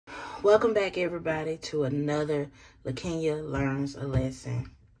Welcome back, everybody, to another LaKenya Learns a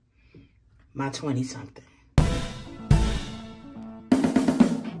Lesson, my 20-something.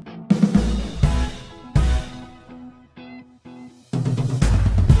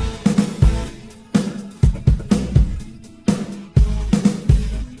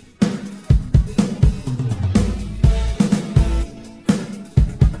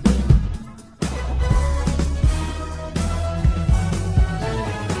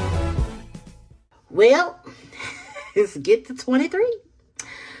 Well, let's get to 23.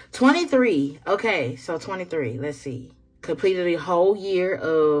 23. Okay, so 23. Let's see. Completed a whole year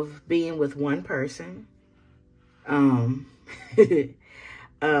of being with one person. It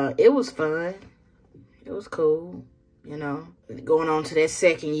was fun. It was cool, you know. Going on to that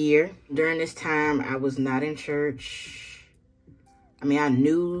second year. During this time, I was not in church. I mean, I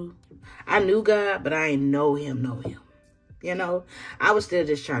knew God, but I didn't know him. You know, I was still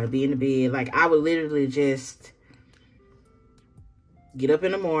just trying to be in the bed. Like, I would literally just get up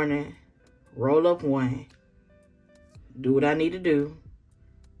in the morning, roll up one, do what I need to do,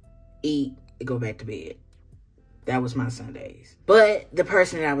 eat, and go back to bed. That was my Sundays. But the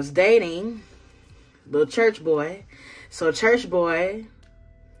person that I was dating, little church boy, so church boy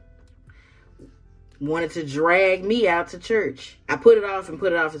wanted to drag me out to church. I put it off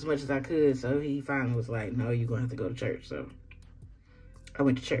as much as I could. So he finally was like, no, you're going to have to go to church. So I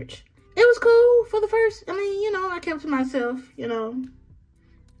went to church. It was cool for the first, I kept to myself,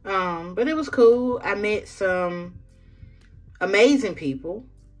 but it was cool. I met some amazing people.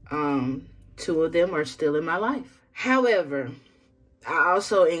 2 of them are still in my life. However, I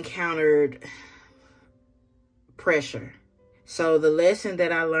also encountered pressure. So the lesson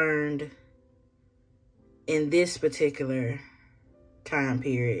that I learned in this particular time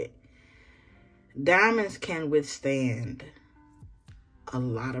period, diamonds can withstand a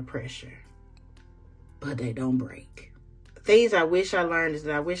lot of pressure, but they don't break. Things I wish I learned is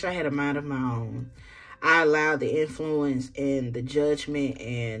that I wish I had a mind of my own. I allowed the influence and the judgment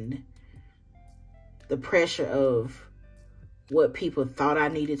and the pressure of what people thought I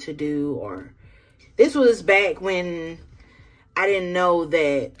needed to do, or this was back when I didn't know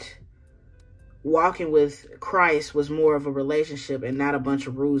that walking with Christ was more of a relationship and not a bunch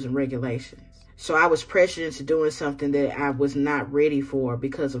of rules and regulations. So I was pressured into doing something that I was not ready for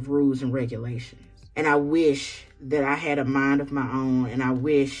because of rules and regulations. And I wish that I had a mind of my own, and I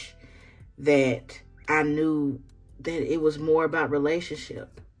wish that I knew that it was more about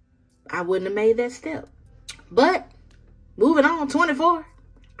relationship. I wouldn't have made that step. But moving on, 24,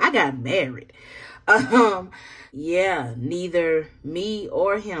 I got married. Yeah, neither me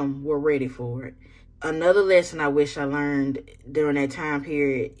or him were ready for it. Another lesson I wish I learned during that time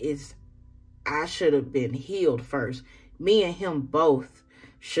period is I should have been healed first. Me and him both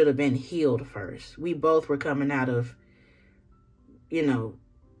should have been healed first. We both were coming out of,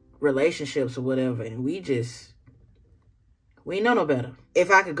 relationships or whatever, and we know no better.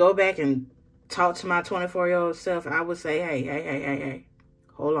 If I could go back and talk to my 24-year-old self, I would say, hey,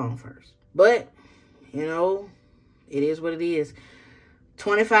 hold on first. But, it is what it is.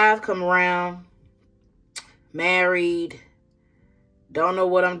 25 come around, married, don't know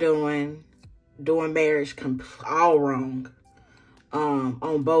what I'm doing marriage all wrong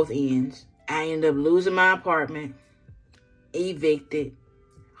on both ends. I end up losing my apartment, evicted,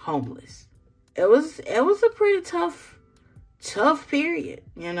 homeless. It was a pretty tough period,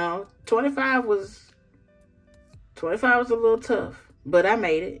 25 was a little tough, but I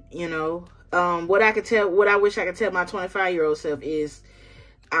made it, What I wish I could tell my 25-year-old self is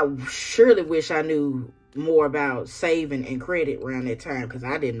I surely wish I knew more about saving and credit around that time, because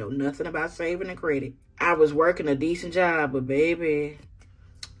I didn't know nothing about saving and credit. I was working a decent job, but baby,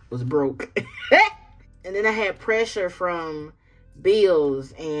 was broke. And then I had pressure from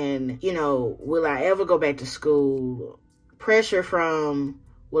bills and, will I ever go back to school? Pressure from,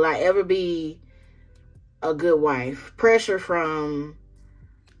 will I ever be a good wife? Pressure from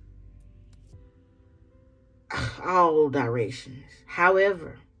all directions.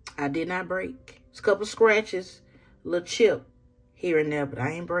 However, I did not break. It's a couple scratches, a little chip here and there, but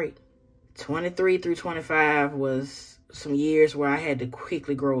I ain't break. 23 through 25 was some years where I had to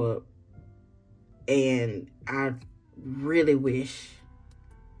quickly grow up. And I really wish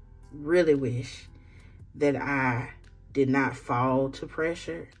that I did not fall to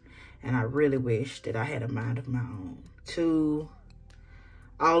pressure. And I really wish that I had a mind of my own. To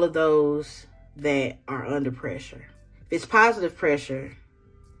all of those that are under pressure. If it's positive pressure,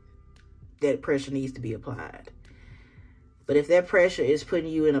 that pressure needs to be applied. But if that pressure is putting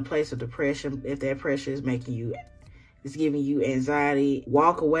you in a place of depression, if that pressure is making you it's giving you anxiety,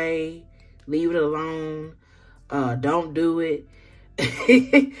 walk away, leave it alone, don't do it.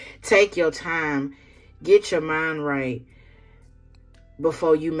 Take your time, get your mind right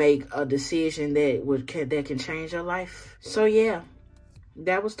before you make a decision that can change your life. So yeah,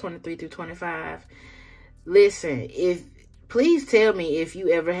 that was 23 through 25. Listen, please tell me if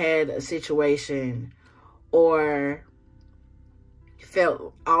you ever had a situation or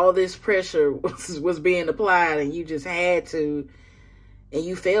felt all this pressure was being applied and you just had to, and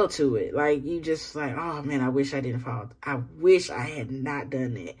you fell to it. Like, you just like, oh man, I wish I didn't fall. I wish I had not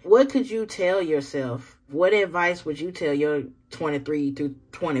done that. What could you tell yourself? What advice would you tell your 23 to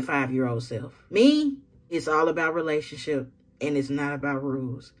 25-year-old self? Me, it's all about relationship and it's not about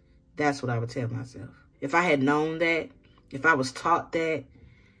rules. That's what I would tell myself. If I had known that, if I was taught that,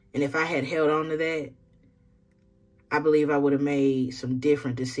 and if I had held on to that, I believe I would have made some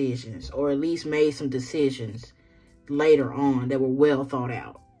different decisions, or at least made some decisions later on that were well thought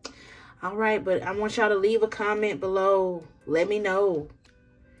out. All right, but I want y'all to leave a comment below. Let me know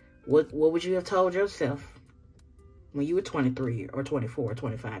what would you have told yourself when you were 23 or 24 or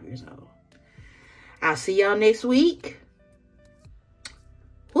 25 years old. I'll see y'all next week.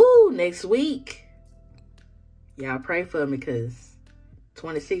 Woo, next week. Y'all pray for me, because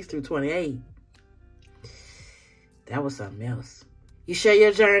 26 through 28, that was something else. You share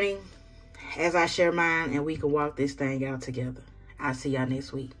your journey as I share mine, and we can walk this thing out together. I'll see y'all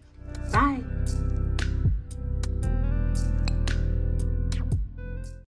next week.